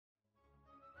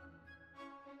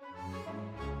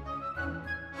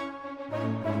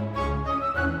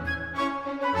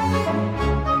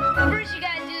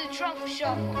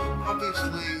shuffle.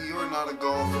 Obviously, you're not a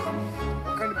golfer.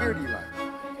 What kind of beer do you like?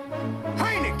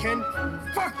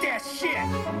 Heineken? Fuck that shit!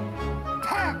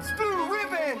 Pabst Blue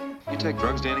Ribbon! You take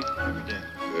drugs, Danny? Every day.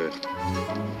 Good.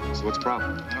 So what's the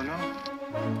problem? I don't know.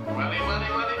 Welly.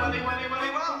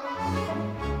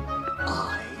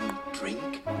 I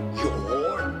drink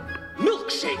your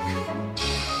milkshake.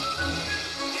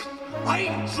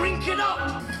 I drink it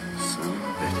up. Son of a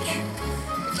bitch.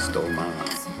 Stole mine.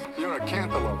 You're a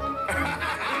cantaloupe.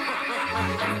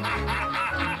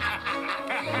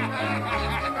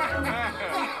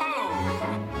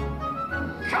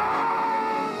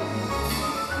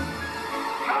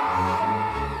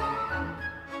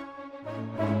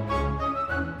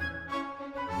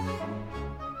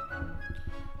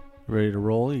 Ready to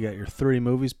roll? You got your 3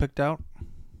 movies picked out?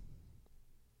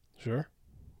 Sure.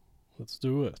 Let's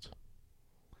do it.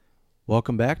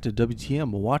 Welcome back to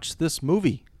WTM. Watch this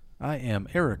movie. I am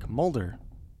Eric Mulder.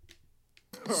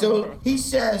 So he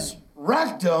says,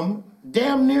 wrecked him,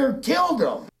 damn near killed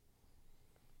him.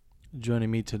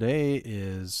 Joining me today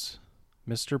is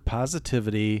Mr.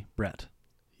 Positivity, Brett.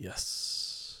 Yes.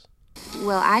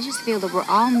 Well, I just feel that we're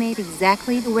all made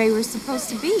exactly the way we're supposed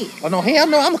to be. Oh, no, hell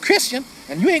no, I'm a Christian,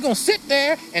 and you ain't gonna sit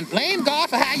there and blame God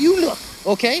for how you look,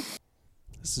 okay?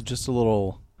 This is just a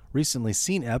little recently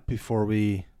seen ep before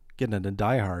we get into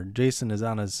Die Hard. Jason is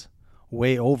on his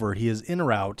way over. He is en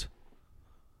route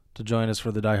to join us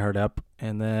for the Die Hard ep.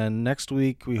 And then next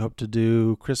week we hope to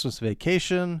do Christmas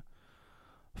Vacation,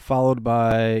 followed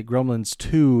by Gremlins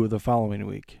 2 the following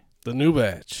week. The new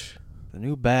batch. The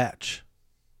new batch.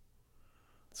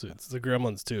 So it's the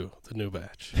Gremlins 2, the new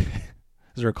batch. Is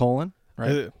there a colon?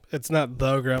 Right. It's not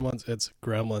the Gremlins, it's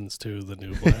Gremlins 2, the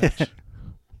new batch.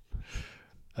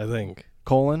 I think.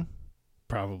 Colon?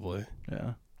 Probably.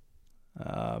 Yeah.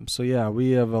 So yeah,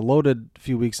 we have a loaded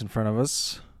few weeks in front of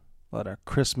us. A lot of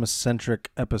Christmas-centric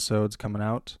episodes coming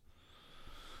out.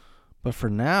 But for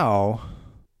now,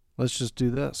 let's just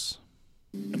do this.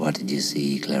 What did you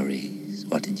see, Clarice?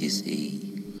 What did you see?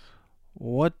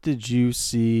 What did you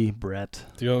see, Brett?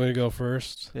 Do you want me to go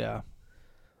first? Yeah.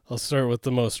 I'll start with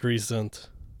the most recent.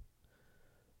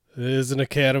 It is an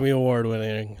Academy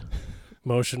Award-winning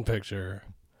motion picture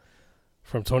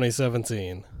from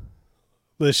 2017,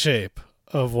 The Shape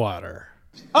of Water.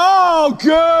 Oh,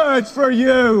 good for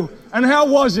you! And how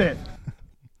was it?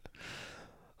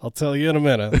 I'll tell you in a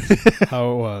minute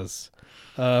how it was.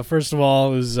 First of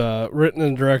all, it was written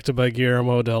and directed by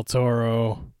Guillermo del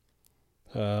Toro.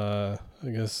 I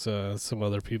guess some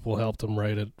other people helped him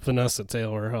write it. Vanessa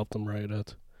Taylor helped him write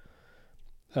it.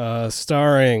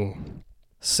 Starring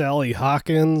Sally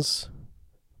Hawkins,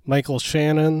 Michael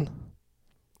Shannon,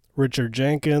 Richard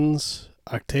Jenkins,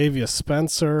 Octavia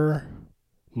Spencer,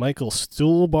 Michael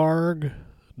Stuhlbarg,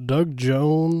 Doug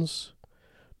Jones.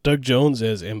 Doug Jones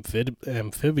is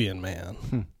Amphibian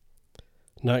Man,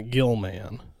 not Gill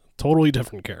Man. Totally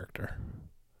different character.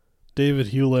 David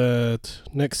Hewlett,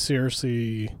 Nick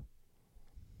Searcy.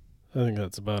 I think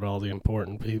that's about all the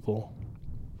important people.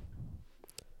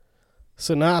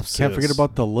 Synopsis. Can't forget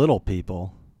about the little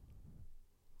people.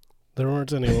 There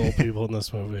weren't any little people in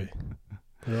this movie.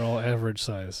 They're all average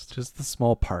sized. Just the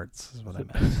small parts is what I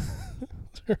meant.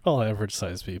 They're all average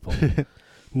sized people.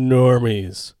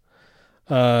 Normies.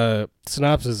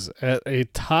 Synopsis. At a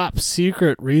top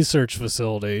secret research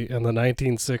facility in the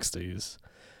 1960s,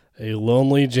 a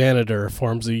lonely janitor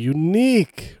forms a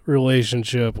unique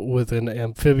relationship with an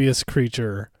amphibious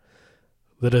creature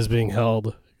that is being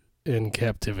held in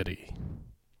captivity.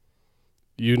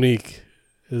 Unique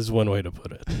is one way to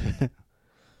put it.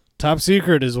 Top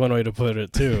secret is one way to put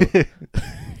it, too.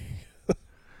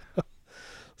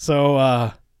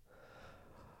 So,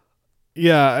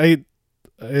 yeah,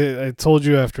 I told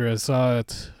you after I saw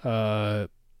it,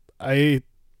 I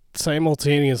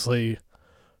simultaneously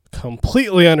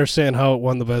completely understand how it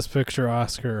won the Best Picture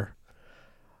Oscar,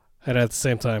 and at the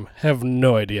same time have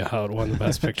no idea how it won the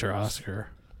Best Picture Oscar.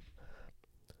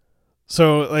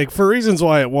 So, like, for reasons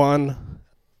why it won,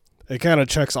 it kind of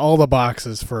checks all the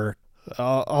boxes for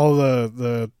all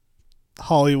the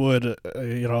Hollywood,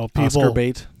 people. Oscar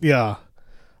bait. Yeah.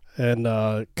 And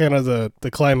kind of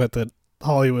the climate that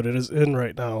Hollywood is in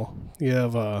right now. You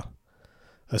have a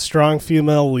strong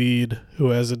female lead who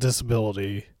has a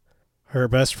disability. Her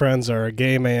best friends are a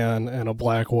gay man and a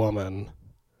black woman.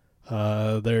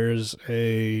 There's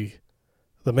the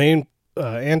main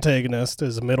antagonist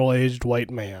is a middle-aged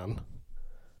white man.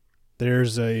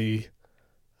 There's a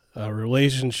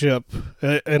relationship,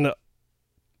 an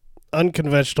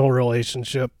unconventional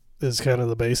relationship is kind of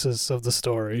the basis of the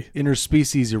story.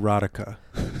 Interspecies erotica.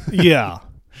 Yeah.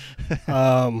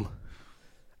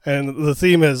 And the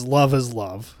theme is love is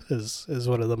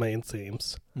one of the main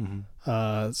themes.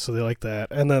 Mm-hmm. So they like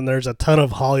that. And then there's a ton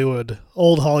of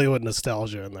old Hollywood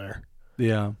nostalgia in there.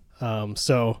 Yeah.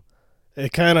 So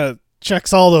it kind of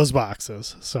checks all those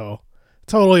boxes. So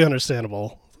totally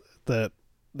understandable that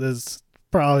this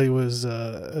probably was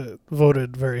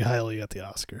voted very highly at the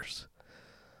Oscars.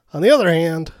 On the other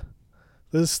hand,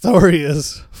 this story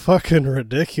is fucking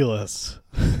ridiculous.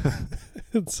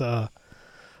 It's and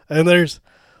there's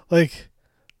like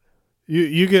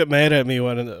you get mad at me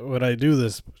when I do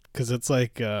this because it's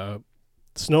like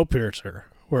Snowpiercer,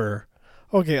 where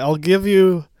okay, I'll give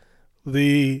you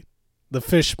the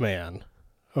fish man.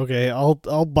 Okay,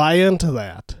 I'll buy into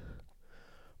that.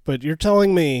 But you're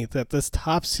telling me that this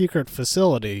top secret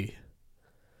facility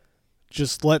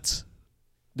just lets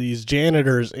these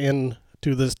janitors in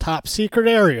to this top secret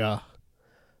area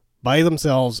by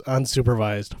themselves,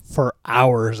 unsupervised, for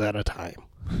hours at a time.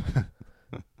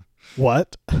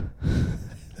 What?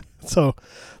 So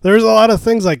there's a lot of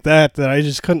things like that I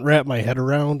just couldn't wrap my head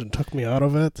around and took me out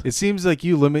of it. It seems like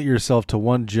you limit yourself to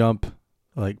one jump,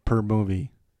 like, per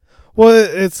movie. Well,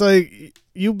 it's like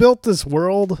you built this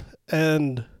world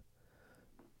and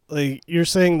like you're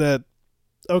saying that,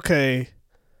 okay,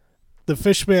 the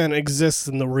Fishman exists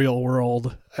in the real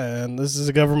world and this is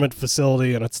a government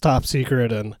facility and it's top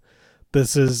secret, and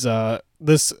this is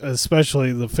this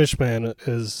especially the Fishman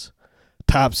is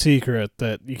top secret,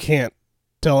 that you can't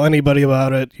tell anybody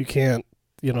about it, you can't,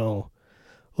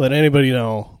 let anybody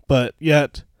know, but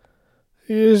yet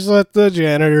you just let the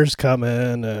janitors come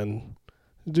in and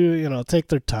do, take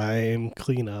their time,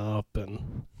 clean up,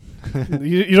 and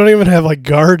you don't even have like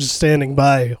guards standing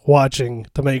by watching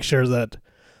to make sure that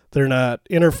they're not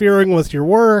interfering with your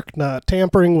work, not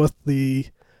tampering with the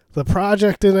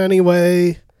project in any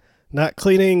way, not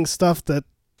cleaning stuff that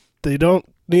they don't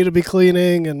need to be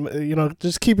cleaning, and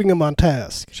just keeping them on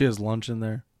task. She has lunch in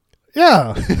there.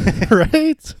 Yeah,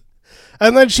 right?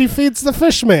 And then she feeds the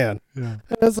fish man. Yeah.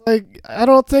 And it's like, I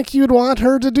don't think you'd want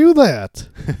her to do that.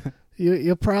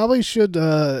 You probably should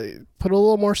put a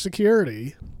little more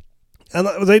security.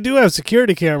 And they do have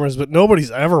security cameras, but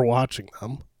nobody's ever watching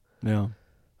them. Yeah.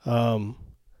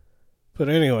 But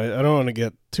anyway, I don't want to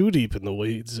get too deep in the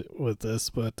weeds with this,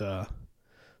 but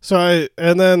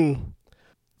and then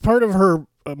part of her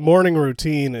morning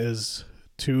routine is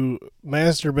to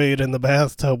masturbate in the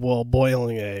bathtub while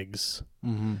boiling eggs.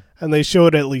 Mm-hmm. And they show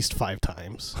it at least 5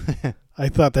 times. I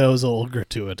thought that was a little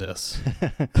gratuitous.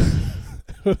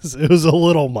 It was a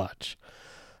little much.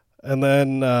 And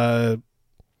then,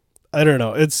 I don't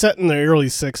know. It's set in the early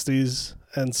 60s.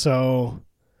 And so,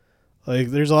 like,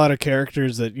 there's a lot of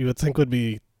characters that you would think would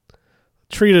be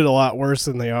treated a lot worse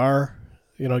than they are,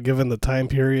 given the time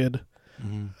period.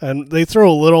 Mm-hmm. And they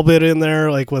throw a little bit in there,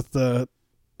 like with the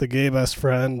gay best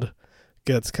friend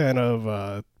gets kind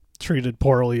of treated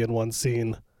poorly in one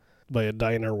scene by a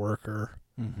diner worker.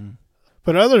 Mm-hmm.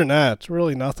 But other than that,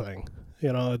 really nothing.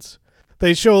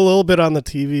 They show a little bit on the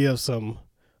TV of some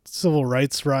civil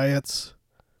rights riots,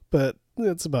 but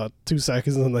it's about 2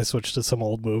 seconds and then they switch to some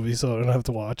old movie, so I don't have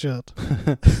to watch it.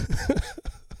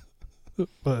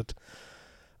 But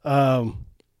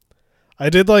I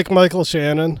did like Michael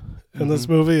Shannon in this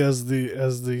movie as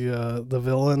the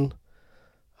villain.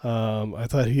 I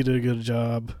thought he did a good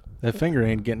job. That finger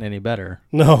ain't getting any better.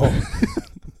 No.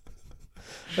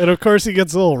 And of course he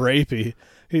gets a little rapey.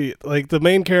 The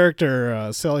main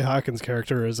character, Sally Hawkins'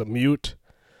 character, is a mute.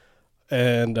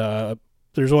 And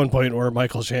there's one point where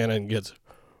Michael Shannon gets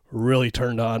really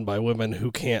turned on by women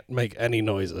who can't make any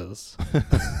noises.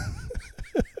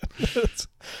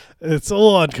 It's a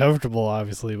little uncomfortable,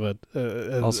 obviously, but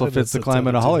also fits the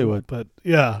climate of Hollywood. But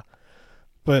yeah,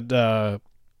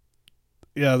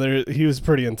 he was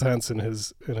pretty intense in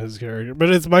his character. But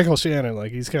it's Michael Shannon,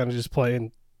 like he's kind of just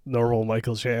playing normal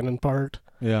Michael Shannon part.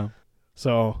 Yeah.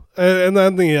 So and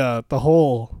then the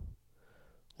whole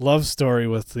love story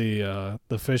with the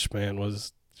fish man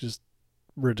was just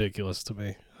ridiculous to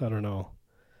me. I don't know,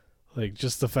 like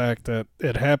just the fact that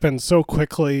it happened so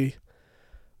quickly,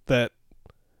 that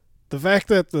the fact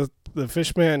that the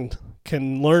fish man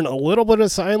can learn a little bit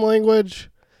of sign language,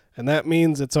 and that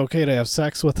means it's okay to have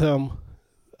sex with him.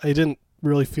 I didn't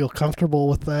really feel comfortable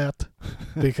with that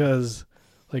because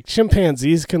like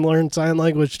chimpanzees can learn sign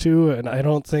language too, and I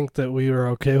don't think that we were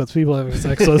okay with people having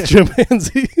sex with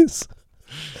chimpanzees.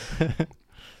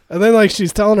 And then like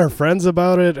she's telling her friends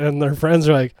about it, and their friends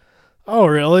are like, "Oh,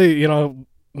 really?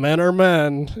 Men are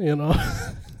men,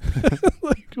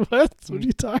 Like, what? What are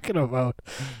you talking about?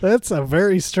 That's a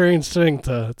very strange thing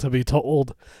to be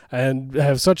told and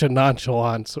have such a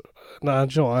nonchalant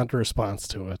response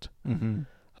to it. Mm-hmm.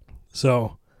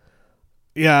 So,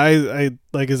 yeah, I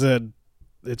like I said,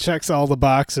 it checks all the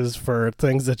boxes for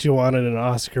things that you want in an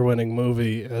Oscar-winning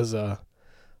movie as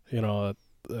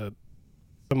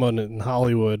someone in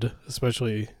Hollywood,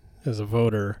 especially as a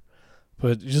voter.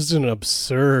 But just an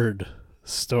absurd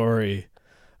story,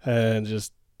 and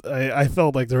just I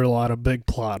felt like there were a lot of big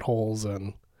plot holes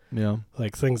and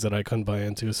like things that I couldn't buy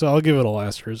into. So I'll give it a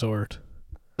last resort.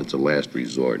 It's a last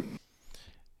resort.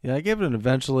 Yeah, I gave it an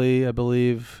eventually, I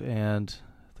believe, and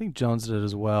I think Jones did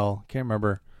as well. Can't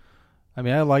remember. I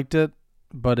mean, I liked it,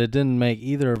 but it didn't make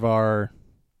either of our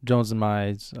Jones and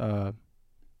my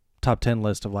top 10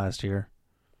 list of last year.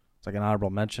 It's like an honorable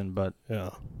mention, but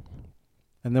yeah.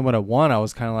 And then when it won, I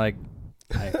was kind of like,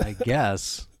 I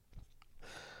guess.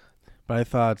 But I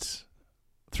thought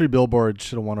Three Billboards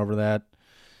should have won over that.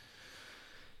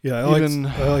 Yeah,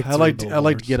 I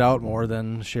liked Get Out more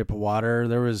than Shape of Water.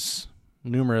 There was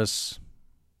numerous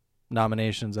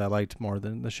nominations I liked more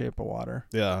than The Shape of Water.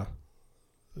 Yeah.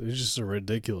 It's just a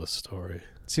ridiculous story.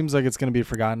 Seems like it's going to be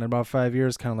forgotten in about 5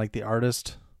 years, kind of like The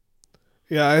Artist.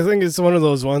 Yeah, I think it's one of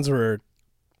those ones where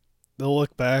they'll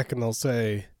look back and they'll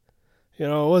say, it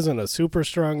wasn't a super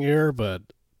strong year, but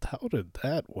how did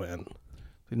that win?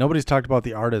 Nobody's talked about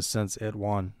The Artist since it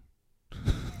won.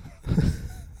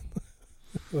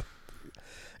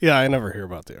 Yeah, I never hear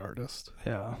about The Artist.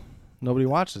 Yeah. Nobody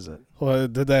watches it. Well,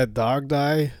 did that dog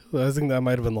die? I think that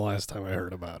might have been the last time I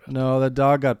heard about it. No, that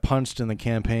dog got punched in the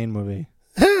campaign movie.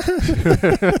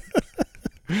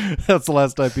 That's the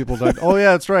last time people died. Oh,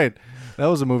 yeah, that's right. That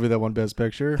was a movie that won Best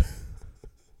Picture.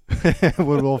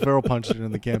 When Will Ferrell punched it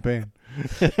in the campaign.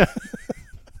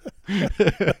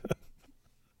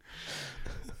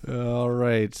 All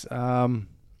right.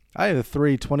 I have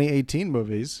 3 2018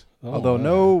 movies, although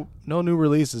no new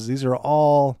releases. These are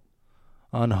all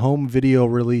on home video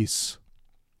release.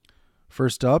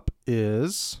 First up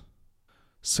is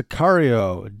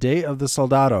Sicario, Day of the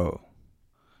Soldado,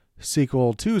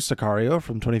 sequel to Sicario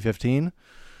from 2015.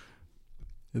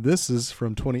 This is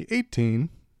from 2018,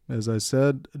 as I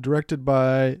said, directed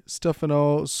by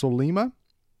Stefano Sollima,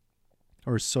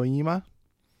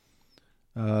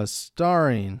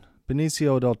 starring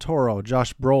Benicio del Toro,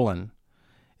 Josh Brolin,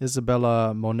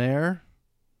 Isabella Moner,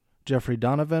 Jeffrey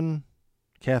Donovan,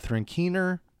 Catherine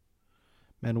Keener,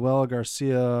 Manuel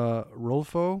Garcia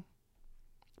Rolfo,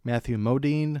 Matthew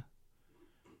Modine,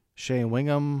 Shane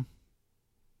Wingham,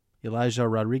 Elijah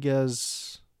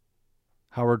Rodriguez,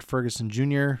 Howard Ferguson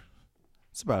Jr.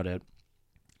 That's about it.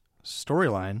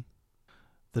 Storyline.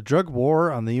 The drug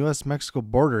war on the U.S.-Mexico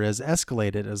border has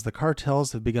escalated as the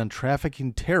cartels have begun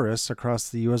trafficking terrorists across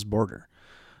the U.S. border.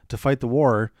 To fight the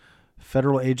war,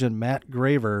 federal agent Matt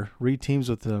Graver reteams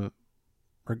with the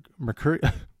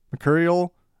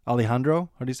Mercurial Alejandro.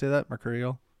 How do you say that?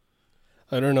 Mercurial?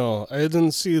 I don't know. I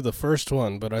didn't see the first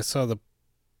one, but I saw the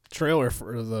trailer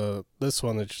for this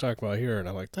one that you're talking about here, and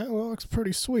I'm like, that looks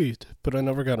pretty sweet. But I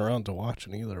never got around to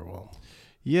watching either of them.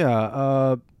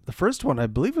 Yeah, the first one I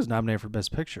believe was nominated for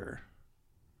Best Picture.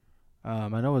 I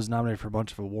know it was nominated for a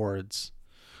bunch of awards.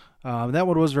 That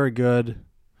one was very good.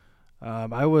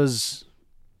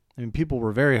 People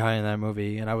were very high in that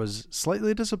movie, and I was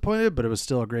slightly disappointed, but it was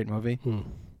still a great movie.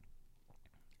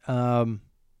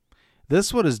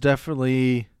 This one is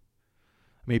definitely,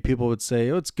 people would say,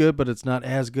 oh, it's good, but it's not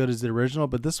as good as the original,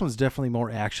 but this one's definitely more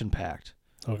action-packed.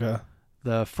 Okay.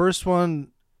 The first one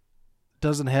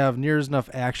doesn't have near as enough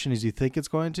action as you think it's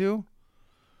going to,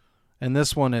 and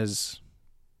this one is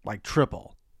like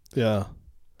triple. Yeah.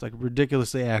 It's like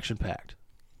ridiculously action-packed.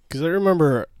 Because I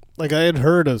remember, I had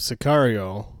heard of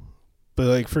Sicario,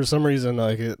 but for some reason,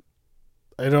 I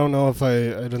don't know if I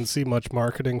didn't see much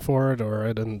marketing for it, or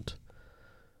I didn't.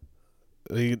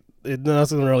 It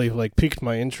doesn't really piqued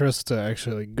my interest to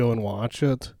actually go and watch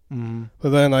it. Mm-hmm. But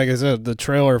then, like I said, the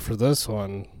trailer for this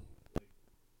one,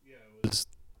 was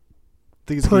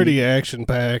pretty action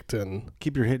packed, and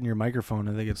keep your hitting your microphone.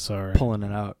 I think it's pulling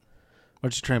it out. Why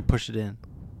don't you try and push it in?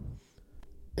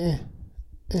 There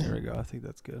we go. I think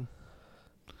that's good.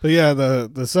 But yeah,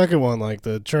 the second one,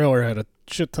 the trailer had a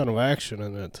shit ton of action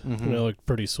in it, and it looked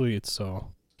pretty sweet.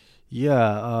 So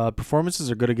yeah,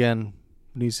 performances are good again.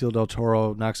 Benicio del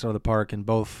Toro knocks it out of the park in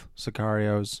both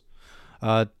Sicarios.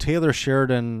 Taylor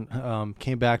Sheridan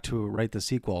came back to write the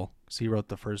sequel because he wrote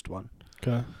the first one.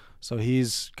 Okay. So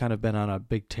he's kind of been on a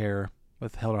big tear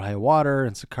with Hell or High Water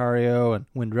and Sicario and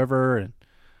Wind River and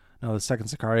now the second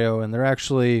Sicario. And they're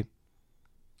actually,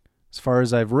 as far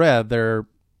as I've read, they're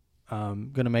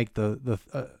going to make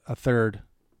a third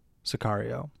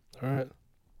Sicario. All right.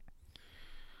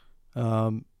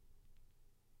 A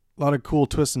lot of cool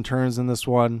twists and turns in this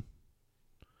one.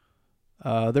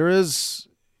 There is,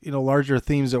 larger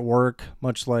themes at work,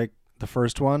 much like the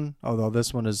first one, although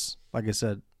this one is, like I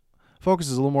said,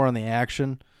 focuses a little more on the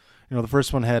action. The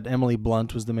first one had Emily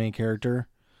Blunt was the main character,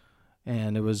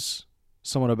 and it was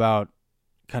somewhat about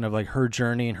kind of like her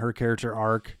journey and her character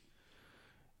arc.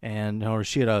 And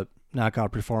she had a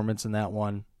knockout performance in that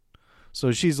one.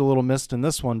 So she's a little missed in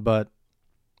this one, but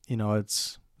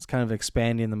it's kind of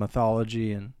expanding the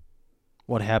mythology and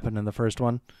what happened in the first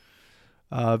one.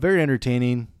 Very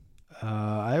entertaining.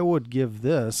 I would give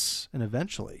this an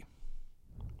eventually.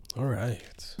 All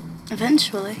right.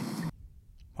 Eventually.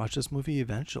 Watch this movie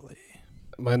eventually.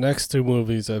 My next two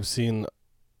movies I've seen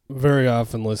very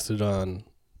often listed on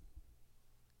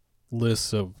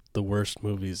lists of the worst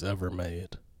movies ever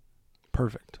made.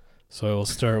 Perfect. So I will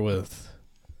start with,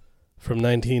 from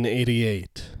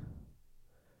 1988,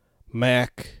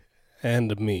 Mac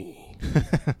and Me.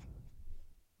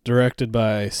 Directed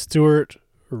by Stuart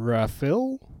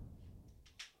Raffill.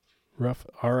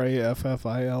 Raffill.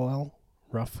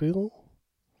 Raffill.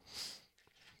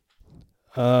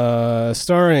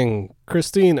 Starring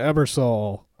Christine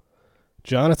Ebersole,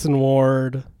 Jonathan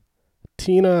Ward,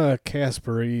 Tina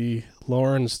Caspary,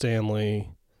 Lauren Stanley.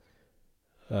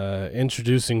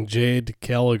 Introducing Jade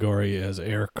Caligari as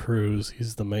Eric Cruz.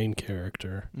 He's the main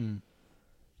character.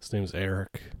 His name's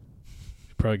Eric.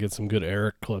 You probably get some good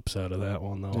Eric clips out of that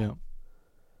one, though.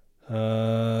 Yeah.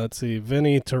 Let's see.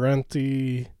 Vinnie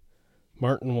Torrenti,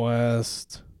 Martin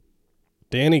West,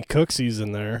 Danny Cooksey's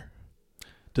in there.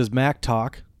 Does Mac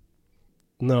talk?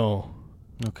 No.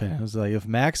 Okay. I was like, if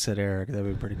Mac said Eric, that'd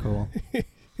be pretty cool.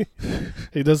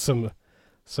 He does some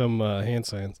hand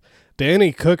signs.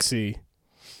 Danny Cooksey,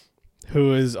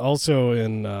 who is also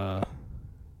in, I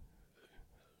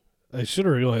should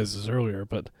have realized this earlier,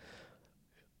 but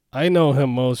I know him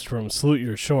most from Salute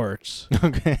Your Shorts.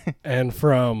 Okay. And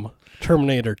from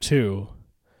Terminator 2.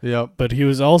 Yep. But he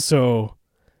was also...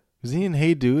 Was he in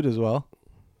Hey Dude as well?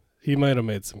 He might have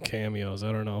made some cameos.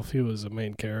 I don't know if he was a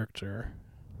main character.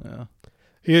 Yeah.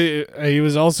 He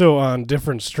was also on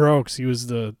Different Strokes. He was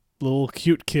the little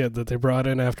cute kid that they brought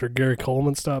in after Gary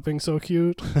Coleman stopped being so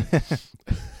cute.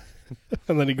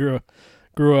 And then he grew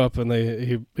up and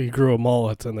he grew a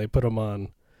mullet and they put him on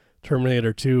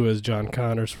Terminator 2 as John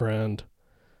Connor's friend.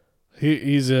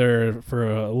 He's there for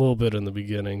a little bit in the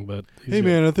beginning, but hey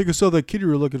man, I think I saw that kid you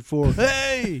were looking for.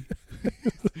 Hey.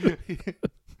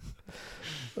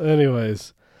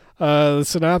 Anyways, the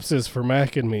synopsis for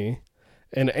Mac and Me: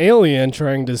 an alien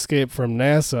trying to escape from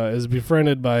NASA is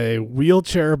befriended by a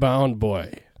wheelchair-bound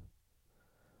boy.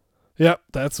 Yep,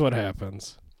 that's what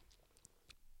happens.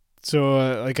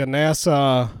 So, like a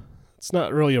NASA, it's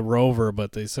not really a rover,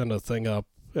 but they send a thing up.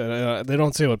 They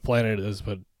don't say what planet it is,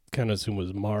 but kind of assume it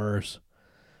was Mars.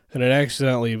 And it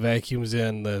accidentally vacuums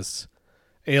in this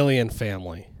alien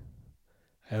family.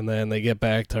 And then they get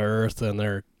back to Earth, and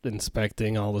they're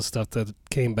inspecting all the stuff that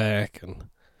came back. And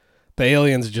the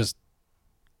aliens just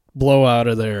blow out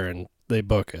of there, and they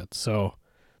book it. So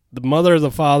the mother,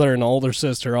 the father, and the older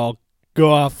sister all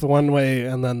go off one way,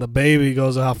 and then the baby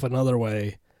goes off another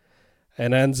way.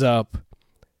 And ends up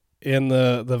in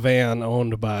the van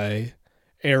owned by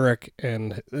Eric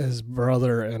and his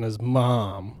brother and his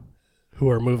mom, who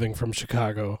are moving from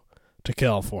Chicago to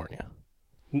California.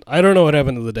 I don't know what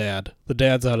happened to the dad. The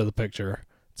dad's out of the picture.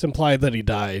 It's implied that he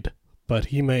died, but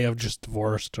he may have just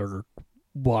divorced or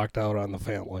walked out on the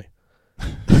family.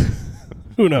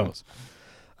 Who knows?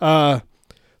 So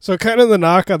kind of the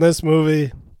knock on this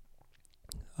movie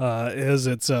is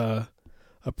it's a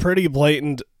pretty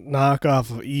blatant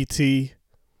knockoff of E.T.,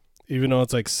 even though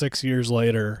it's like 6 years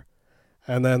later.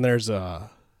 And then there's a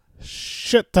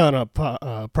shit ton of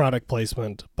product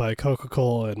placement by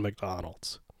Coca-Cola and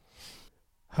McDonald's.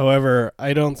 However,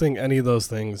 I don't think any of those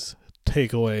things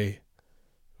take away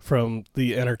from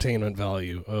the entertainment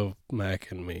value of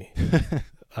Mac and Me.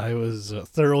 I was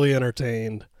thoroughly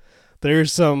entertained.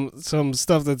 There's some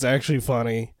stuff that's actually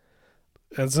funny,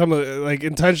 and some like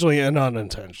intentionally and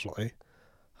unintentionally.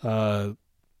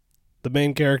 The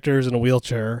main character is in a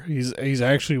wheelchair. He's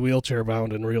actually wheelchair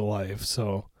bound in real life.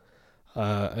 So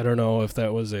I don't know if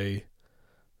that was a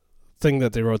thing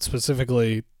that they wrote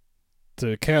specifically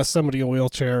to cast somebody in a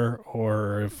wheelchair,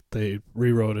 or if they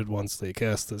rewrote it once they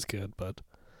cast this kid. But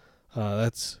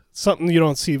that's something you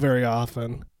don't see very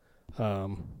often.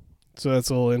 So that's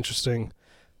a little interesting.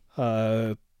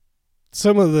 Some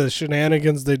of the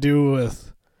shenanigans they do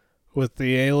with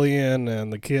the alien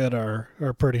and the kid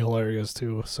are pretty hilarious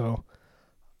too. So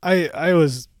I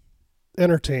was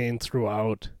entertained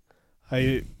throughout.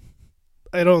 I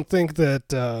don't think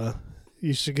that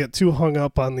you should get too hung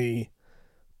up on the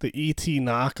E.T.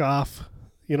 knockoff.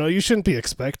 You know, you shouldn't be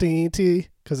expecting E.T.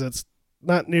 because it's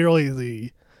not nearly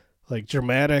the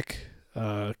dramatic.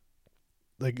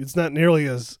 It's not nearly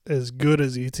as good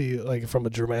as E.T. like from a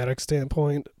dramatic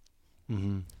standpoint.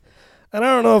 Mm-hmm. And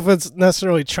I don't know if it's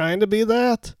necessarily trying to be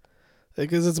that,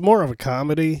 because it's more of a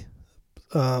comedy.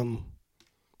 And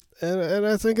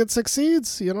I think it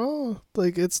succeeds,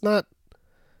 Like, it's not...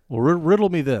 Well, riddle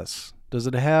me this. Does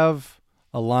it have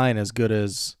a line as good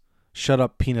as "Shut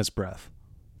up, penis breath"?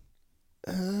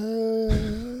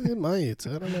 It might.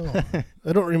 I don't know.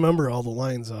 I don't remember all the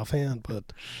lines offhand,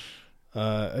 but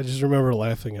I just remember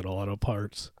laughing at a lot of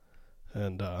parts.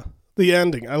 And the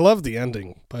ending. I love the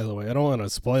ending, by the way. I don't want to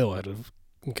spoil it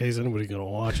in case anybody's going to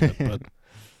watch it. But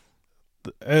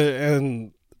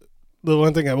and the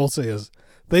one thing I will say is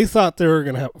they thought they were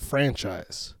going to have a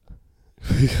franchise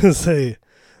because they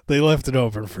left it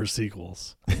open for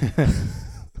sequels.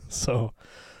 So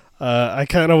I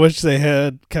kind of wish they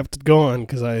had kept it going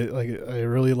because I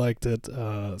really liked it.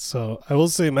 So I will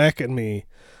say, Mac and Me,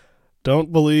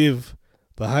 don't believe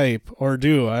the hype, or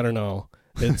do, I don't know.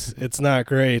 It's not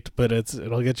great, but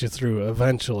it'll get you through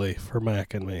eventually for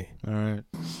Mac and Me. All right.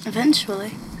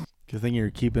 Eventually. Good thing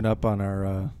you're keeping up on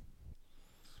our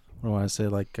what do I say,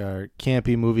 like our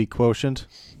campy movie quotient.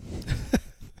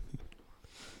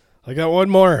 I got one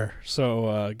more,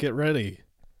 so get ready.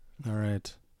 All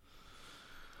right.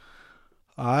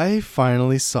 I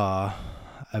finally saw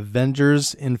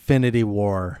Avengers Infinity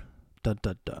War. Dun,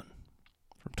 dun, dun.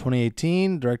 From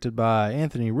 2018, directed by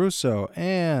Anthony Russo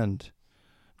and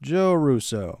Joe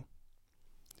Russo.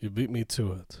 You beat me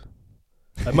to it.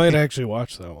 I might actually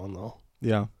watch that one, though.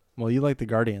 Yeah. Well, you like the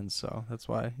Guardians, so that's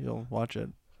why you'll watch it.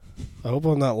 I hope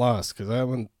I'm not lost, because I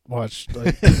haven't watched any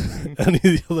of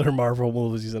the other Marvel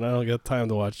movies, and I don't get time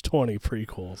to watch 20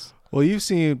 prequels. Well, you've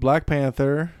seen Black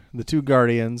Panther, the two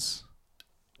Guardians,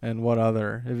 and what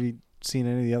other? Have you seen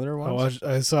any of the other ones?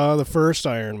 I saw the first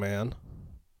Iron Man.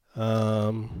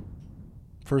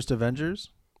 First Avengers?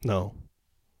 No.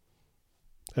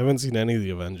 I haven't seen any of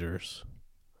the Avengers.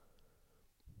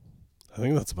 I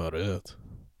think that's about it.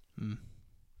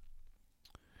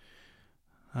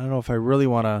 I don't know if I really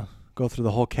want to go through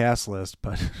the whole cast list,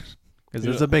 but because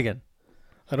it's a big one.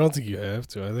 I don't think you have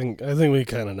to. I think we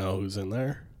kind of know who's in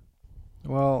there.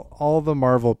 Well, all the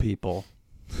Marvel people.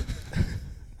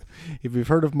 If you've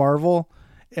heard of Marvel,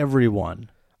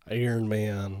 everyone. Iron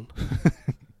Man.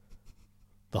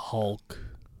 The Hulk.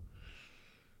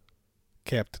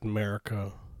 Captain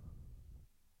America.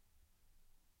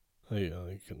 Oh, yeah,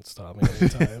 you can stop me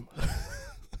anytime.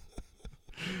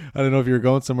 I don't know if you're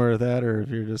going somewhere with that or if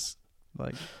you're just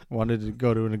like wanted to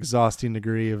go to an exhausting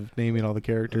degree of naming all the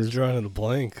characters. I was drawing a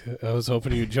blank. I was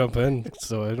hoping you'd jump in,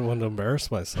 so I didn't want to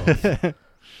embarrass myself.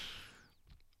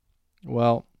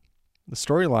 Well, the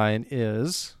storyline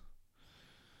is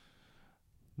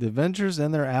the Avengers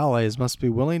and their allies must be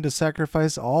willing to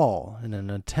sacrifice all in an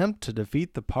attempt to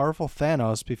defeat the powerful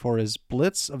Thanos before his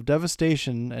blitz of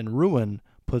devastation and ruin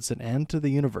puts an end to the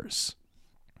universe.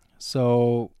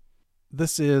 So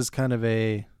this is kind of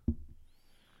I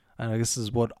guess this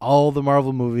is what all the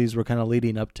Marvel movies were kind of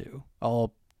leading up to.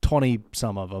 All 20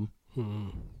 some of them.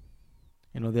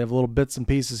 They have little bits and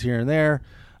pieces here and there.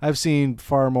 I've seen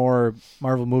far more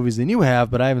Marvel movies than you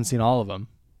have, but I haven't seen all of them.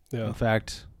 Yeah. In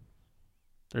fact,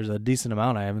 there's a decent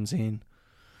amount I haven't seen.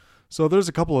 So there's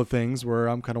a couple of things where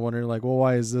I'm kind of wondering, like, well,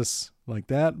 why is this like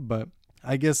that? But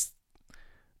I guess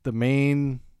the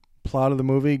main plot of the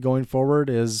movie going forward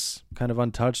is kind of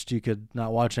untouched. You could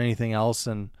not watch anything else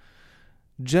and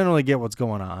generally get what's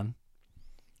going on.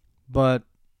 But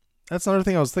that's another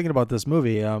thing I was thinking about this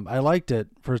movie. I liked it,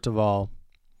 first of all.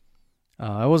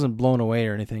 I wasn't blown away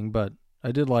or anything, but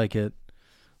I did like it.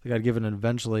 I think I'd give it an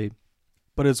eventually.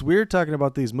 But it's weird talking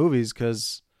about these movies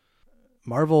because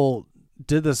Marvel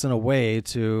did this in a way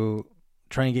to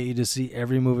try and get you to see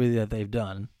every movie that they've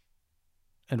done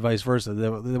and vice versa.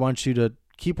 They want you to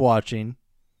keep watching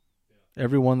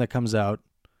every one that comes out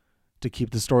to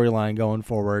keep the storyline going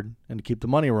forward and to keep the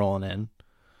money rolling in.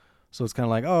 So it's kind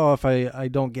of like, oh, if I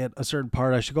don't get a certain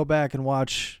part, I should go back and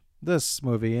watch this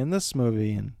movie and this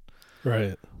movie. And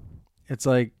right. It's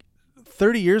like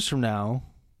 30 years from now,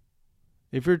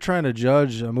 if you're trying to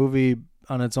judge a movie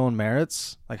on its own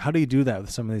merits, like how do you do that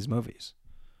with some of these movies?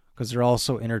 Because they're all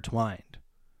so intertwined.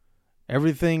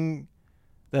 Everything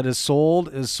that is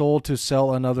sold to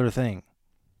sell another thing.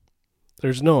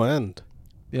 There's no end.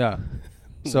 Yeah.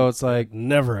 So it's like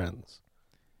never ends.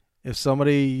 If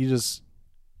somebody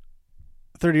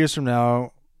 30 years from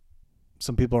now,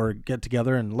 some people get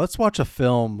together and let's watch a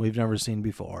film we've never seen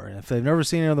before. And if they've never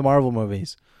seen any of the Marvel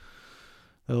movies,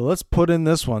 let's put in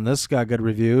this one. This got good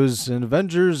reviews. And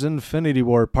Avengers Infinity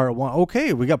War Part 1.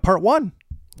 Okay, we got Part 1.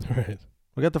 Right.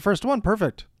 We got the first one,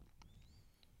 perfect.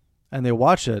 And they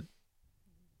watch it.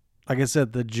 Like I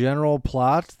said, the general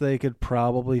plot they could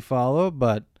probably follow,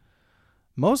 but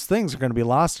most things are going to be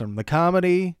lost on them. The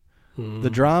comedy, the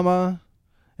drama.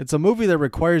 It's a movie that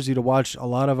requires you to watch a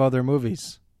lot of other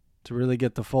movies to really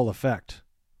get the full effect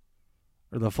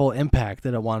or the full impact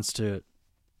that it wants to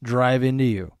drive into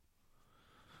you.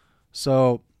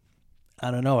 So, I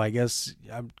don't know. I guess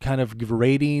I'm kind of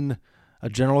rating a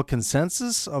general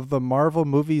consensus of the Marvel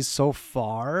movies so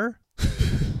far.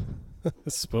 I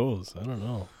suppose. I don't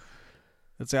know.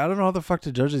 I don't know how the fuck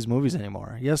to judge these movies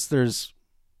anymore. Yes, there's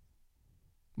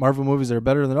Marvel movies that are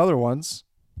better than other ones.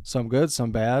 Some good,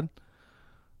 some bad.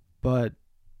 But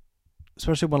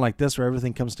especially one like this where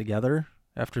everything comes together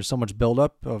after so much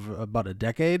buildup of about a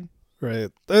decade. Right.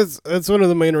 That's one of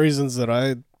the main reasons that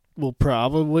I will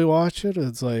probably watch it.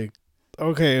 It's like,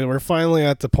 okay, we're finally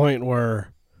at the point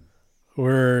where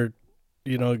we're,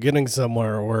 getting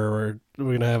somewhere where we're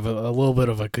going to have a little bit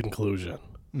of a conclusion.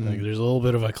 Like there's a little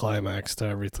bit of a climax to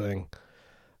everything.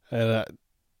 And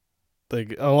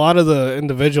like a lot of the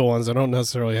individual ones, I don't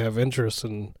necessarily have interest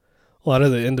in a lot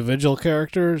of the individual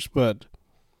characters, but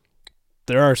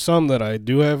there are some that I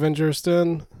do have interest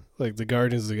in, like the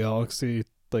Guardians of the Galaxy.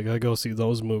 Like I go see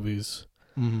those movies.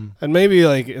 And maybe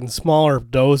like in smaller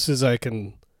doses I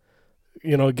can,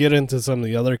 get into some of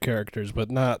the other characters, but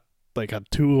not like a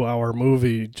 2-hour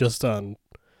movie just on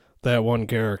that one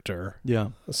character. Yeah.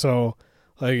 So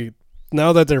like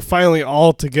now that they're finally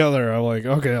all together, I'm like,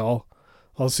 okay,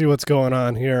 I'll see what's going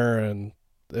on here and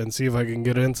see if I can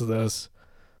get into this,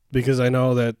 because I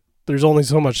know that there's only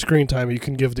so much screen time you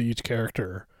can give to each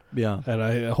character. Yeah. And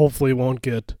I hopefully won't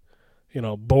get,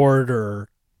 bored or,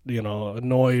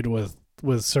 annoyed with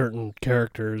certain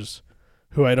characters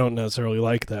who I don't necessarily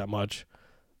like that much,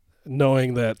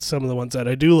 knowing that some of the ones that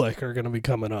I do like are going to be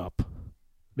coming up.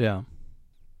 Yeah.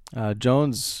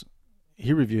 Jones,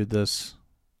 he reviewed this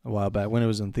a while back when it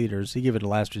was in theaters. He gave it a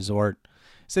last resort.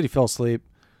 He said he fell asleep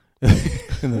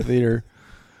in the theater.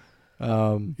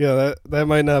 Yeah, that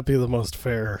might not be the most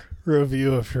fair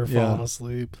review if you're falling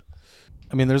asleep.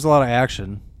 I mean, there's a lot of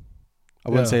action. I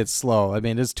wouldn't say it's slow. I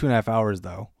mean, it's 2.5 hours,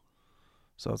 though.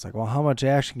 So it's like, well, how much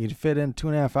action can you fit in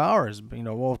 2.5 hours?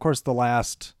 Well, of course, the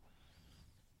last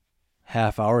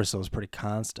half hour or so is pretty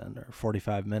constant, or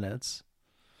 45 minutes.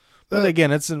 But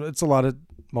again, it's a lot of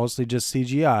mostly just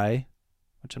CGI,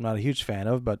 which I'm not a huge fan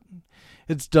of, but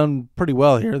it's done pretty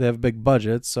well here. They have a big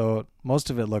budget, so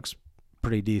most of it looks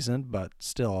pretty decent, but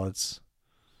still, it's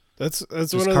that's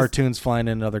just one of cartoons flying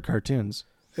into other cartoons.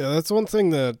 Yeah, that's one thing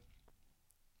that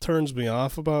turns me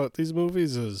off about these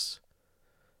movies is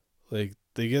like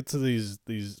they get to these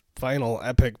final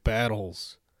epic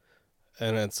battles,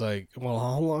 and it's like, well,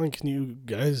 how long can you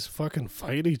guys fucking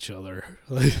fight each other?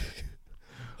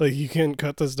 Like you can't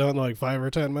cut this down to like 5 or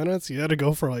 10 minutes. You had to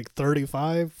go for like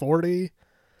 35, 40.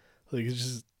 Like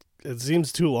it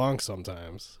seems too long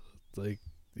sometimes. Like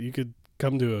you could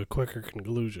come to a quicker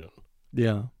conclusion.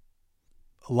 Yeah.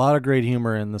 A lot of great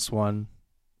humor in this one,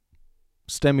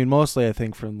 stemming mostly, I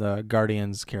think, from the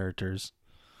Guardians characters.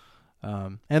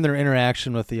 And their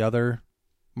interaction with the other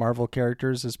Marvel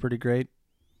characters is pretty great,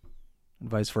 and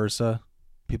vice versa.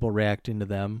 People reacting to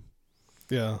them.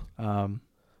 Yeah.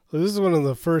 This is one of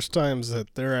the first times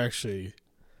that they're actually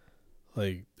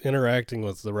like interacting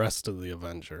with the rest of the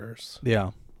Avengers.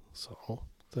 Yeah. So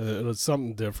it was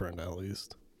something different, at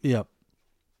least. Yep.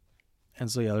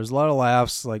 And so, yeah, there's a lot of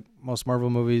laughs. Like most Marvel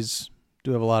movies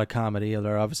do have a lot of comedy.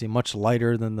 They're obviously much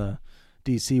lighter than the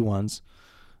DC ones.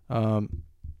 So,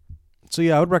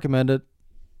 yeah, I would recommend it.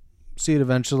 See it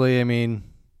eventually. I mean,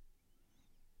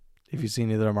 if you've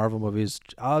seen either Marvel movies,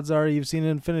 odds are you've seen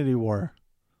Infinity War.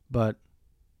 But,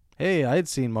 hey, I had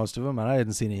seen most of them, and I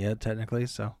hadn't seen it yet, technically.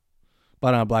 So,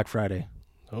 but on Black Friday.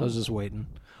 I was just waiting.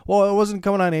 Well, it wasn't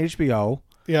coming on HBO.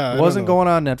 Yeah, it wasn't going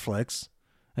on Netflix.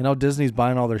 And now Disney's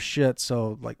buying all their shit,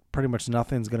 so like pretty much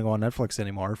nothing's going to go on Netflix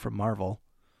anymore from Marvel.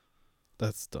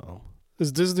 That's dumb.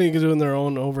 Is Disney doing their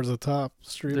own over-the-top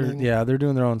streaming? They're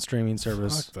doing their own streaming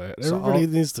service. Fuck that. Everybody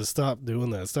needs to stop doing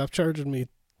that. Stop charging me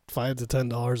 $5 to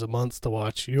 $10 a month to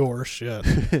watch your shit.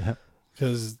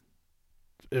 Because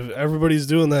if everybody's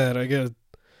doing that,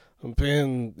 I'm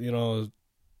paying,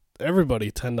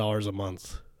 everybody $10 a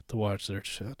month to watch their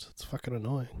shit. It's fucking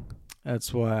annoying.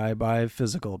 That's why I buy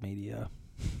physical media.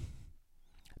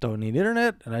 Don't need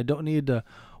internet, and I don't need to.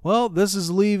 Well, this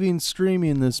is leaving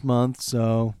streaming this month,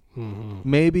 so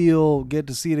maybe you'll get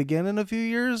to see it again in a few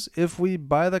years if we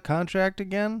buy the contract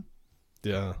again.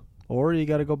 Yeah. Or you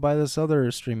got to go buy this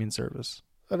other streaming service.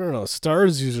 I don't know.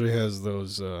 Stars usually has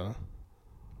those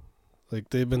Like,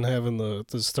 they've been having the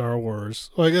Star Wars.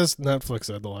 Well, I guess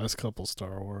Netflix had the last couple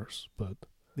Star Wars, but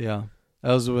Yeah.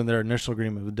 That was when their initial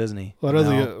agreement with Disney. a lot of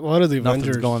the Nothing's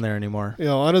Avengers going there anymore.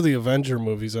 Yeah, a lot of the Avenger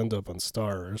movies end up on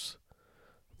Stars,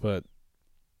 but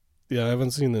yeah, I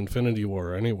haven't seen Infinity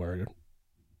War anywhere.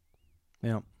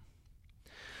 Yeah.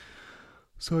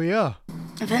 So yeah.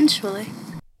 Eventually.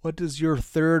 What is your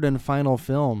third and final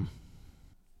film?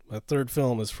 My third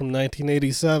film is from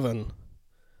 1987,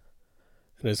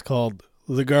 and it's called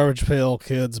The Garbage Pail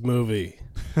Kids Movie.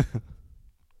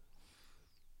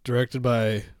 Directed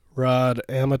by Rod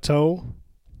Amato,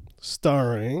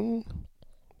 starring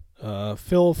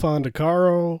Phil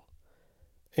Fondacaro,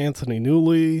 Anthony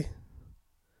Newley,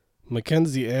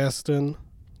 Mackenzie Aston,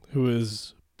 who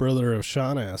is brother of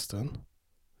Sean Aston,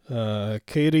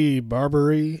 Katie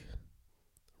Barbary,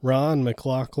 Ron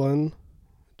McLaughlin,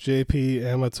 J.P.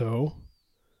 Amato,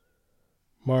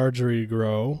 Marjorie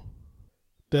Grow,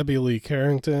 Debbie Lee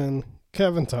Carrington,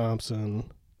 Kevin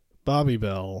Thompson, Bobby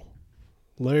Bell,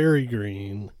 Larry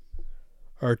Green,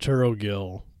 Arturo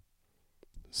Gill,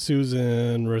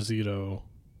 Susan Rosito,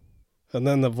 and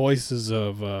then the voices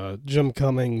of Jim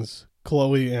Cummings,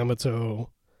 Chloe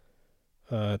Amato,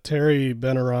 Terry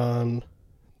Benaron.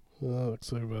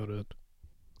 Looks like about it.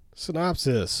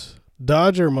 Synopsis.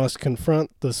 Dodger must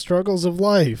confront the struggles of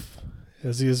life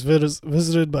as he is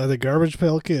visited by the Garbage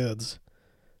Pail Kids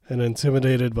and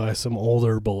intimidated by some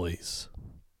older bullies.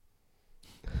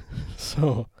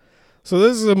 So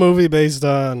this is a movie based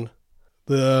on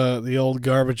the old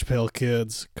Garbage Pail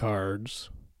Kids cards,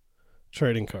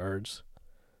 trading cards.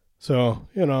 So,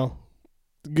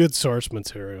 good source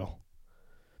material.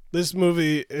 This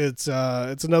movie, it's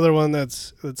another one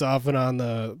that's often on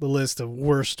the list of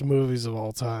worst movies of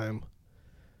all time.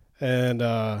 And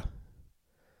I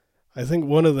think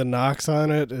one of the knocks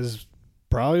on it is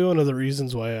probably one of the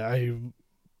reasons why I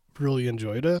really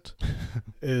enjoyed it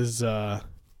is one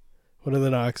of the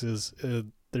knocks is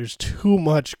there's too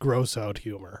much gross out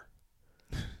humor.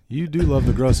 You do love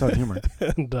the gross out humor.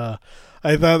 And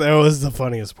I thought that was the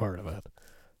funniest part of it.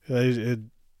 It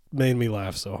made me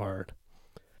laugh so hard.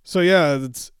 So yeah,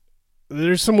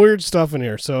 there's some weird stuff in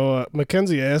here. So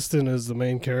Mackenzie Aston is the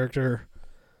main character.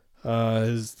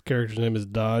 His character's name is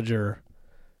Dodger,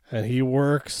 and he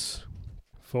works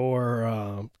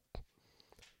for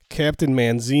Captain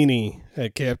Manzini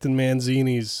at Captain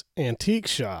Manzini's antique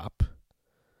shop.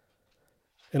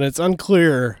 And it's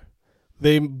unclear.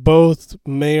 They both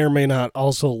may or may not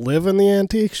also live in the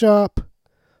antique shop.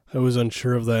 I was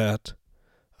unsure of that.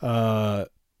 But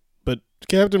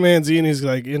Captain Manzini's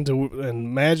like into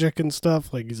and magic and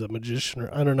stuff. Like he's a magician,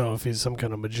 or I don't know if he's some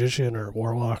kind of magician or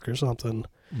warlock or something.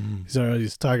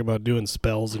 He's talking about doing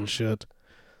spells and shit.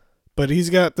 But he's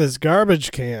got this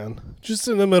garbage can just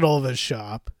in the middle of his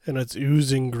shop, and it's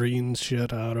oozing green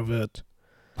shit out of it.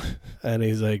 And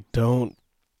he's like, Don't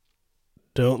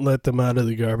let them out of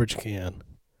the garbage can.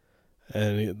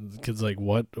 And the kid's like,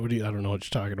 what? I don't know what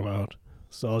you're talking about.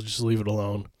 So I'll just leave it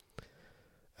alone.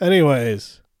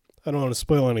 Anyways, I don't want to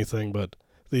spoil anything, but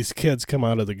these kids come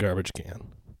out of the garbage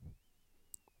can.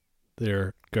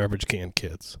 They're garbage can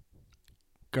kids.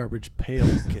 Garbage pail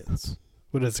kids.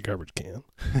 But it's a garbage can.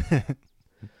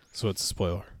 So it's a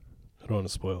spoiler. I don't want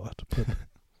to spoil it.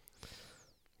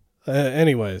 But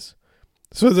anyways,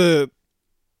 so the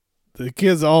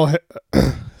kids all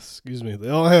excuse me, they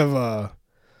all have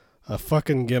a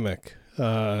fucking gimmick.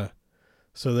 So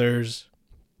there's,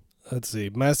 let's see,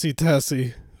 Messy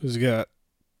Tessie, who's got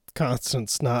constant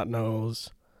snot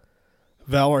nose.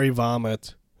 Valerie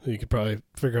Vomit, who you could probably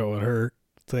figure out what her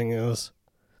thing is.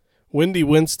 Wendy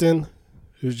Winston,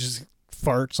 who just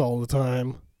farts all the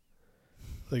time.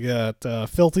 They got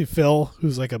Filthy Phil,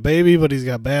 who's like a baby, but he's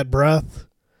got bad breath.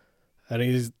 And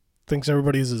he thinks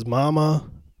everybody's his mama.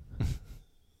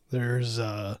 There's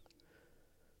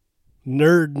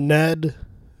Nerd Ned,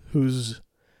 who's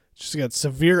just got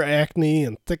severe acne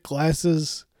and thick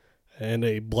glasses and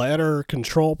a bladder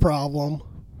control problem.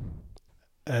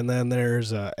 And then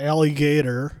there's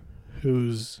Alligator,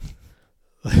 who's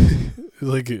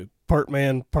like a part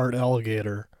man, part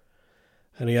alligator.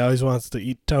 And he always wants to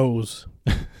eat toes.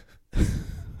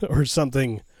 Or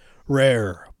something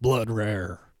rare, blood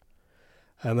rare.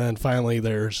 And then finally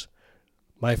there's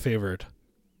my favorite,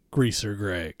 Greaser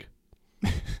Greg.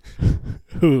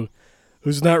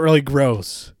 Who's not really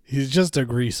gross. He's just a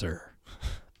greaser.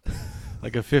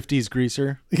 Like a 50s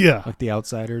greaser? Yeah. Like The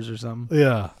Outsiders or something?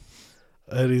 Yeah.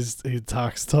 And he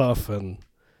talks tough and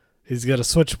he's got a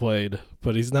switchblade,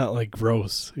 but he's not like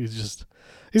gross. He's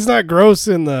not gross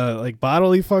in the like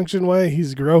bodily function way.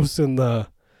 He's gross in the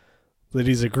that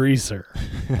he's a greaser.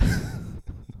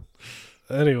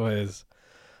 Anyways,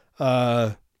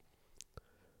 so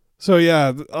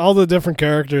yeah, all the different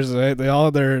characters, they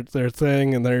all have their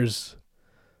thing, and there's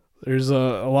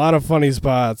a lot of funny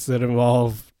spots that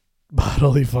involve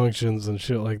bodily functions and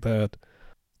shit like that.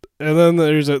 And then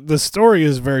the story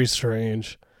is very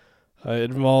strange.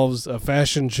 It involves a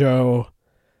fashion show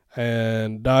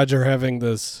and Dodger having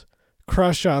this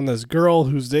crush on this girl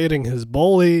who's dating his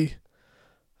bully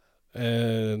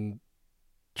and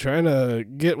trying to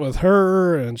get with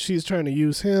her, and she's trying to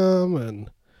use him,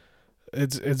 and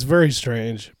it's very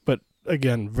strange, but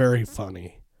again, very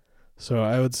funny. So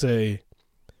I would say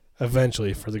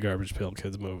eventually for the Garbage Pail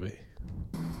Kids movie.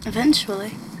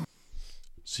 Eventually.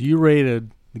 So you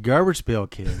rated the Garbage Pail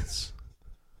Kids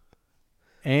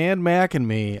and Mac and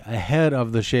Me ahead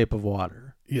of The Shape of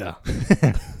Water. Yeah.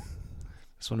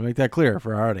 Just want to make that clear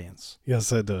for our audience.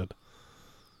 Yes, I did.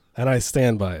 And I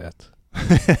stand by it.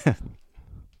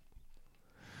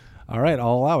 All right,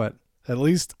 I'll allow it. At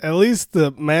least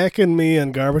the Mac and Me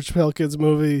and Garbage Pail Kids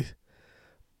movie,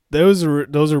 those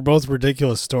are both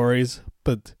ridiculous stories,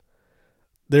 but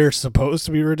they're supposed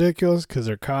to be ridiculous because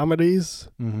they're comedies.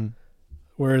 Mm-hmm.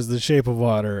 Whereas The Shape of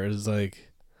Water is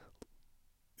like,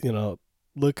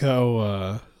 look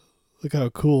how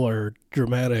cool our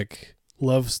dramatic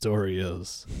love story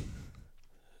is.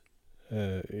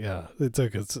 Yeah,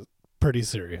 it's pretty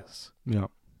serious. Yeah.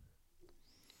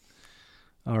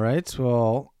 All right,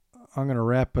 well, I'm going to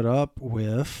wrap it up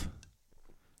with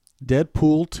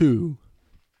Deadpool 2.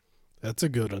 That's a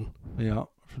good one. Yeah,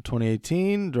 from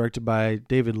 2018, directed by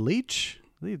David Leitch.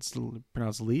 I think it's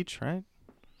pronounced Leitch, right?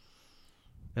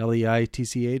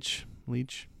 Leitch,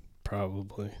 Leitch.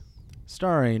 Probably.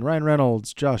 Starring Ryan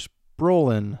Reynolds, Josh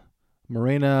Brolin,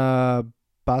 Marina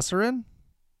Baccarin,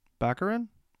 Baccarin,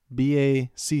 Baccarin.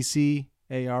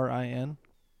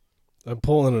 I'm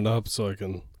pulling it up so I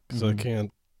can, because I Mhm.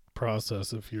 can't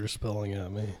process if you're spelling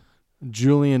at me.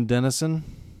 Julian Dennison,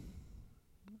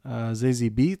 Zazie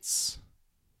Beetz,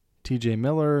 T.J.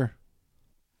 Miller,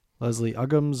 Leslie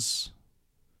Uggams,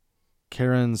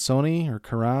 Karan Sony.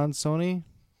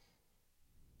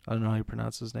 I don't know how you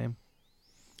pronounce his name.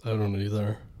 I don't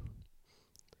either.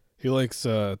 He likes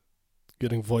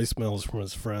getting voicemails from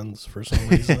his friends for some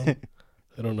reason.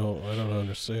 I don't know. I don't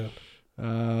understand.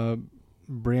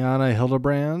 Brianna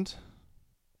Hildebrand,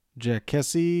 Jack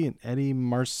Kessie, and Eddie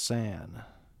Marsan.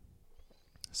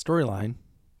 Storyline: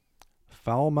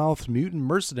 foul-mouthed mutant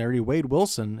mercenary Wade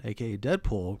Wilson, a.k.a.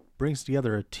 Deadpool, brings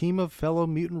together a team of fellow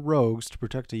mutant rogues to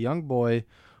protect a young boy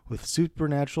with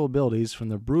supernatural abilities from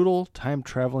the brutal,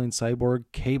 time-traveling cyborg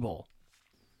Cable.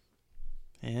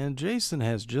 And Jason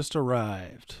has just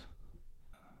arrived.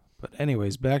 But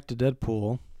anyways, back to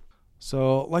Deadpool.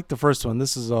 So, like the first one,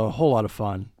 this is a whole lot of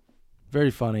fun. Very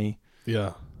funny.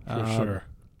 Yeah, for sure.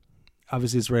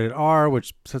 Obviously, it's rated R,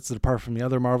 which sets it apart from the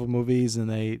other Marvel movies, and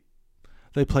they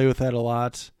play with that a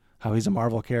lot, how he's a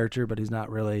Marvel character, but he's not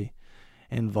really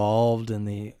involved in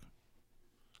the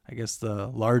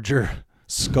larger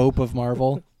scope of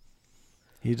Marvel.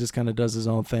 He just kind of does his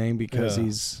own thing because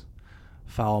he's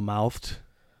foul-mouthed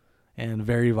and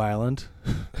very violent.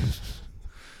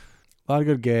 A lot of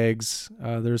good gags.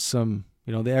 There's some,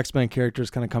 the X-Men characters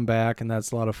kind of come back, and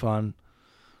that's a lot of fun,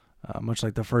 much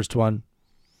like the first one.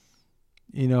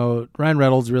 Ryan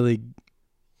Reynolds really,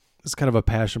 it's kind of a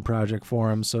passion project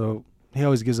for him, so he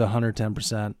always gives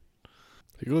 110%.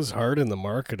 He goes hard in the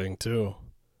marketing, too.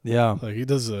 Yeah. Like, he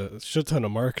does a shit ton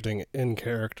of marketing in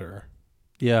character.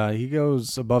 Yeah, he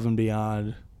goes above and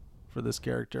beyond for this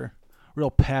character. Real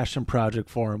passion project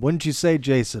for him. Wouldn't you say,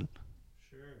 Jason?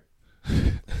 Sure.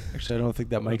 Actually, I don't think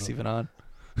that mic's even on.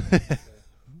 I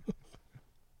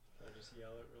just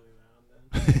yell it really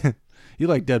loud then? You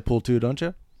like Deadpool 2, don't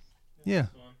you? Yeah.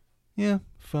 Fun. Yeah,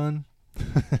 fun.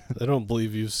 I don't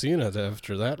believe you've seen it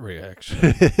after that reaction. I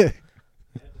had to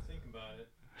think about it.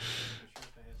 I'm sure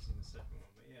if I had seen the second one,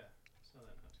 but yeah, I saw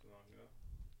that not too long ago.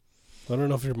 I don't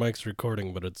know if your mic's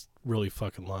recording, but it's really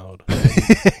fucking loud.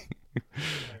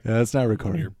 Yeah, it's not When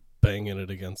recording. you're banging it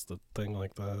against the thing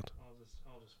like that. I'll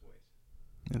just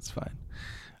wait. It's fine.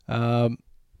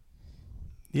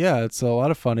 Yeah, it's a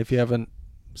lot of fun. If you haven't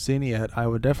seen it yet, I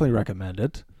would definitely recommend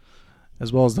it.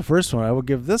 As well as the first one. I would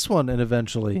give this one an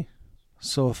eventually.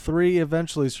 So 3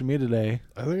 eventuallys for me today.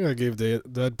 I think I gave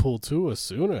Deadpool 2 a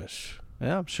soonish.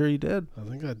 Yeah, I'm sure you did. I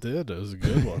think I did. It was a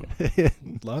good one.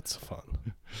 Lots of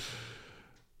fun.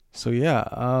 So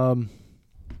yeah,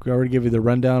 we already give you the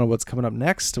rundown of what's coming up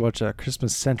next to watch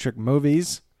Christmas-centric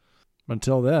movies.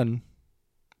 Until then,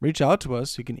 reach out to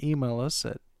us. You can email us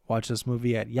at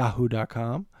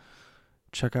watchthismovie@yahoo.com.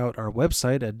 Check out our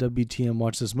website at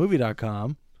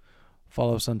WTMWatchThisMovie.com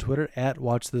Follow us on Twitter at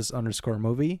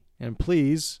WatchThis_movie. And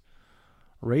please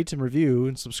rate and review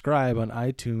and subscribe on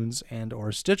iTunes and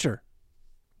or Stitcher.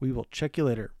 We will check you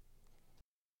later.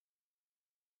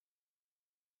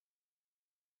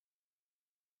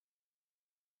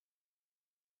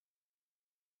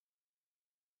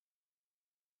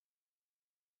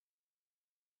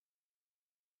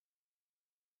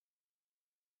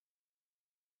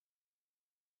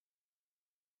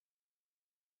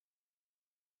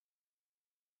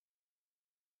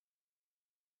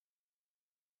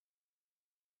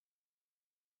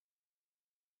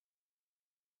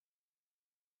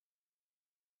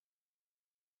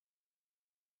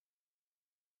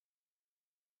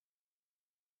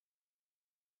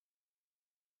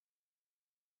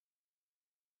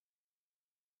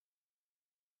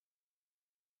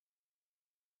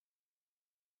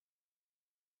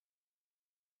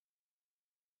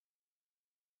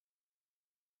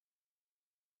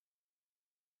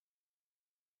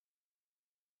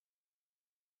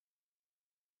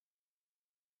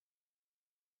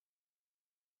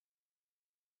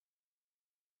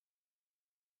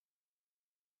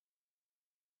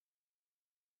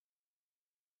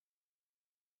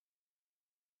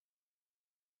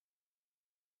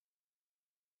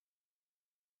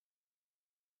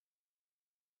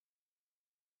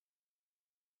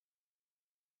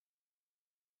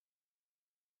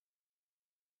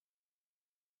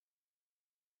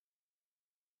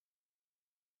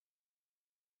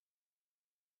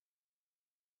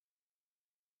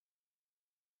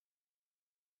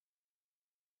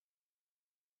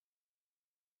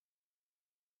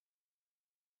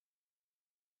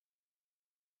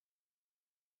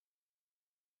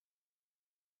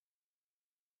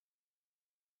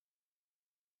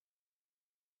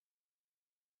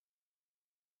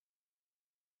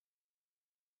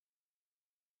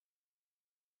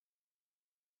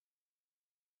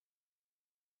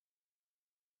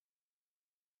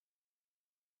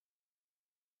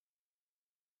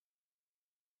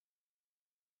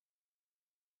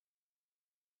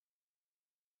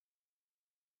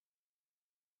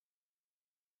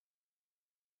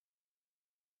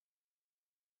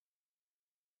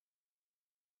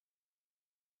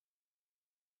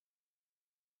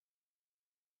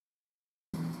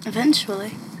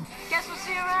 Eventually. Guess we'll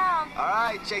see you around. All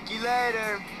right, check you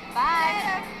later.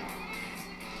 Bye.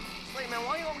 Wait, man,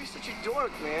 why are you always such a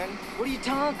dork, man? What are you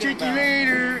talking Check about? you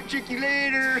later. Check you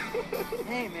later.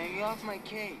 Hey, man, get off my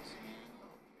case.